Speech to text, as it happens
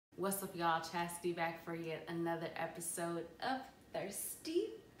What's up, y'all? Chastity back for yet another episode of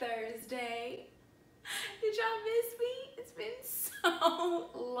Thirsty Thursday. Did y'all miss me? It's been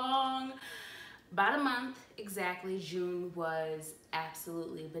so long. About a month exactly. June was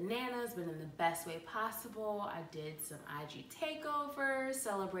absolutely bananas, but in the best way possible. I did some IG takeovers,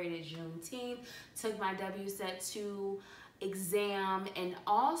 celebrated Juneteenth, took my WSET2 exam, and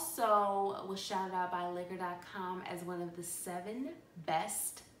also was shouted out by liquor.com as one of the 7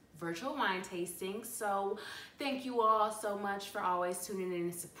 best virtual wine tastings. So thank you all so much for always tuning in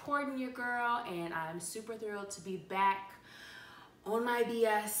and supporting your girl, and I'm super thrilled to be back on my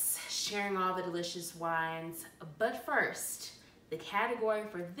BS sharing all the delicious wines. But first, the category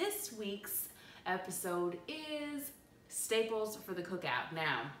for this week's episode is staples for the cookout.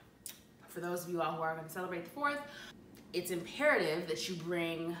 Now, for those of you all who are going to celebrate the 4th, it's imperative that you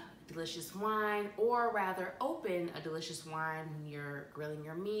bring delicious wine, or rather open a delicious wine when you're grilling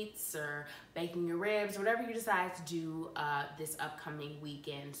your meats or baking your ribs, whatever you decide to do this upcoming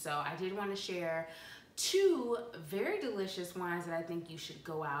weekend. So I did want to share 2 very delicious wines that I think you should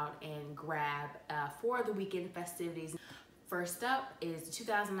go out and grab for the weekend festivities. First up is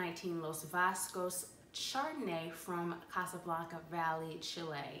 2019 Los Vascos Chardonnay from Casablanca Valley,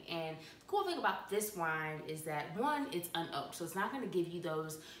 Chile. And the cool thing about this wine is that, one, it's unoaked, so it's not going to give you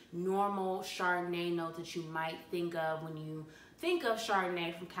those normal Chardonnay notes that you might think of when you think of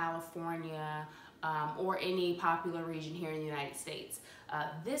Chardonnay from California or any popular region here in the United States.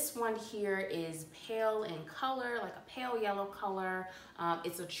 This one here is pale in color, like a pale yellow color.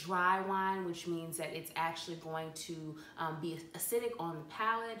 It's a dry wine, which means that it's actually going to be acidic on the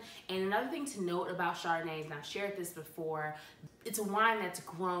palate. And another thing to note about Chardonnays, and I've shared this before, it's a wine that's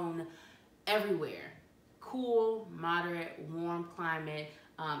grown everywhere. Cool, moderate, warm climate.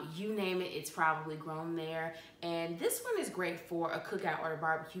 You name it, it's probably grown there. And this one is great for a cookout or a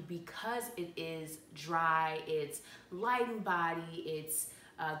barbecue because it is dry, it's light in body, it's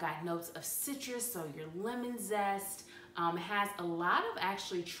got notes of citrus, so your lemon zest. It has a lot of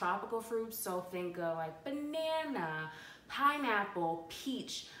actually tropical fruits, so think of like banana, pineapple,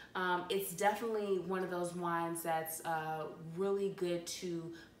 peach. It's definitely one of those wines that's really good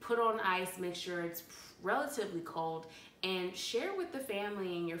to put on ice, make sure it's relatively cold, and share with the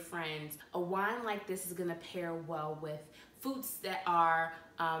family and your friends. A wine like this is gonna pair well with foods that are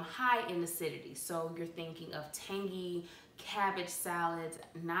high in acidity. So you're thinking of tangy cabbage salads,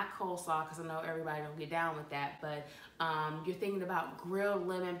 not coleslaw, because I know everybody don't get down with that, but you're thinking about grilled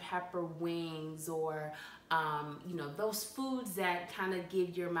lemon pepper wings, or you know, those foods that kind of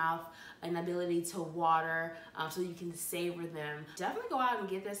give your mouth an ability to water so you can savor them. Definitely go out and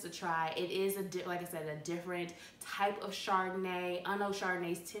give this a try. It is, like I said, a different type of Chardonnay. Unoaked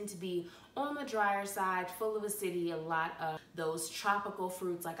Chardonnays tend to be on the drier side, full of acidity, a lot of those tropical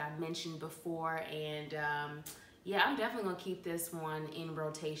fruits like I mentioned before. And yeah, I'm definitely gonna keep this one in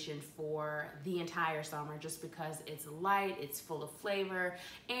rotation for the entire summer just because it's light, it's full of flavor,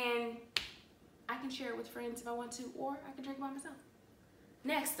 and I can share it with friends if I want to, or I can drink it by myself.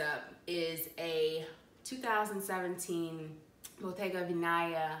 Next up is a 2017 Bottega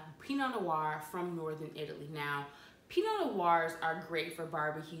Vinaia Pinot Noir from Northern Italy. Now, Pinot Noirs are great for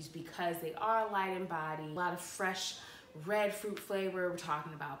barbecues because they are light in body, a lot of fresh red fruit flavor. We're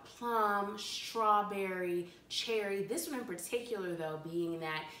talking about plum, strawberry, cherry. This one in particular, though, being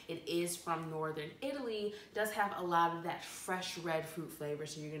that it is from Northern Italy, does have a lot of that fresh red fruit flavor.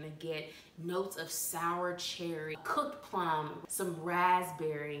 So you're gonna get notes of sour cherry, cooked plum, some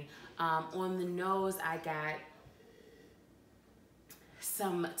raspberry. On the nose, I got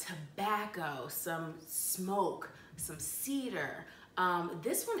some tobacco, some smoke, some cedar.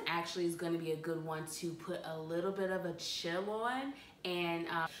 This one actually is going to be a good one to put a little bit of a chill on. And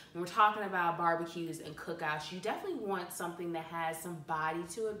when we're talking about barbecues and cookouts, you definitely want something that has some body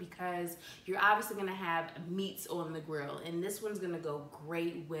to it because you're obviously going to have meats on the grill. And this one's going to go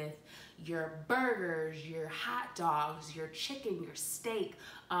great with your burgers, your hot dogs, your chicken, your steak.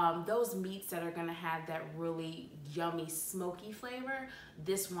 Those meats that are going to have that really yummy smoky flavor,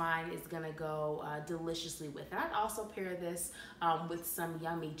 this wine is going to go deliciously with. And I'd also pair this with some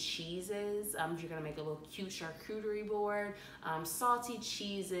yummy cheeses. You're going to make a little cute charcuterie board, salty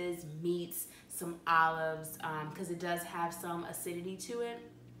cheeses, meats, some olives, because it does have some acidity to it.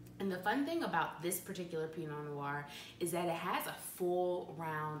 And the fun thing about this particular Pinot Noir is that it has a full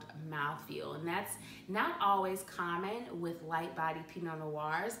round mouthfeel, and that's not always common with light bodied Pinot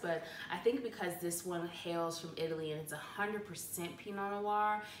Noirs, but I think because this one hails from Italy and it's 100% Pinot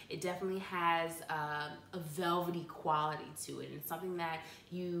Noir, it definitely has a velvety quality to it, and it's something that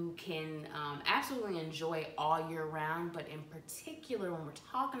you can absolutely enjoy all year round, but in particular when we're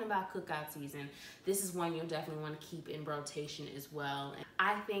talking about cookout season, this is one you'll definitely want to keep in rotation as well. And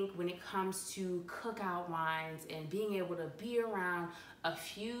I think when it comes to cookout wines and being able to be around a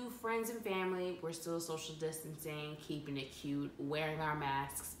few friends and family, we're still social distancing, keeping it cute, wearing our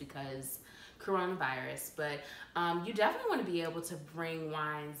masks because coronavirus, but you definitely want to be able to bring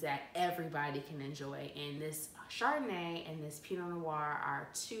wines that everybody can enjoy, and this Chardonnay and this Pinot Noir are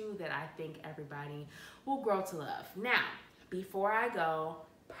two that I think everybody will grow to love. Now, before I go,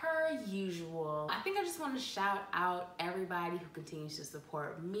 per usual, I think I just want to shout out everybody who continues to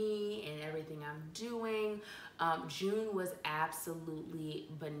support me and everything I'm doing. June was absolutely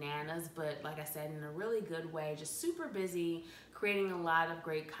bananas, but like I said, in a really good way, just super busy, creating a lot of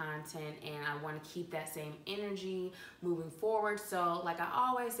great content, and I want to keep that same energy moving forward. So like I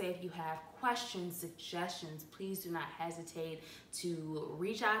always say, if you have questions, suggestions, please do not hesitate to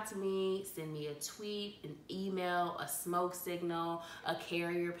reach out to me, send me a tweet, an email, a smoke signal, a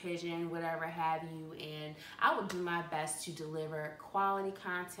carrier pigeon, whatever have you, and I will do my best to deliver quality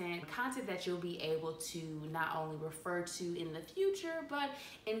content that you'll be able to not only refer to in the future, but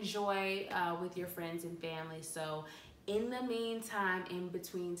enjoy with your friends and family. So in the meantime, in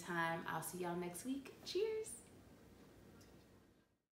between time, I'll see y'all next week. Cheers.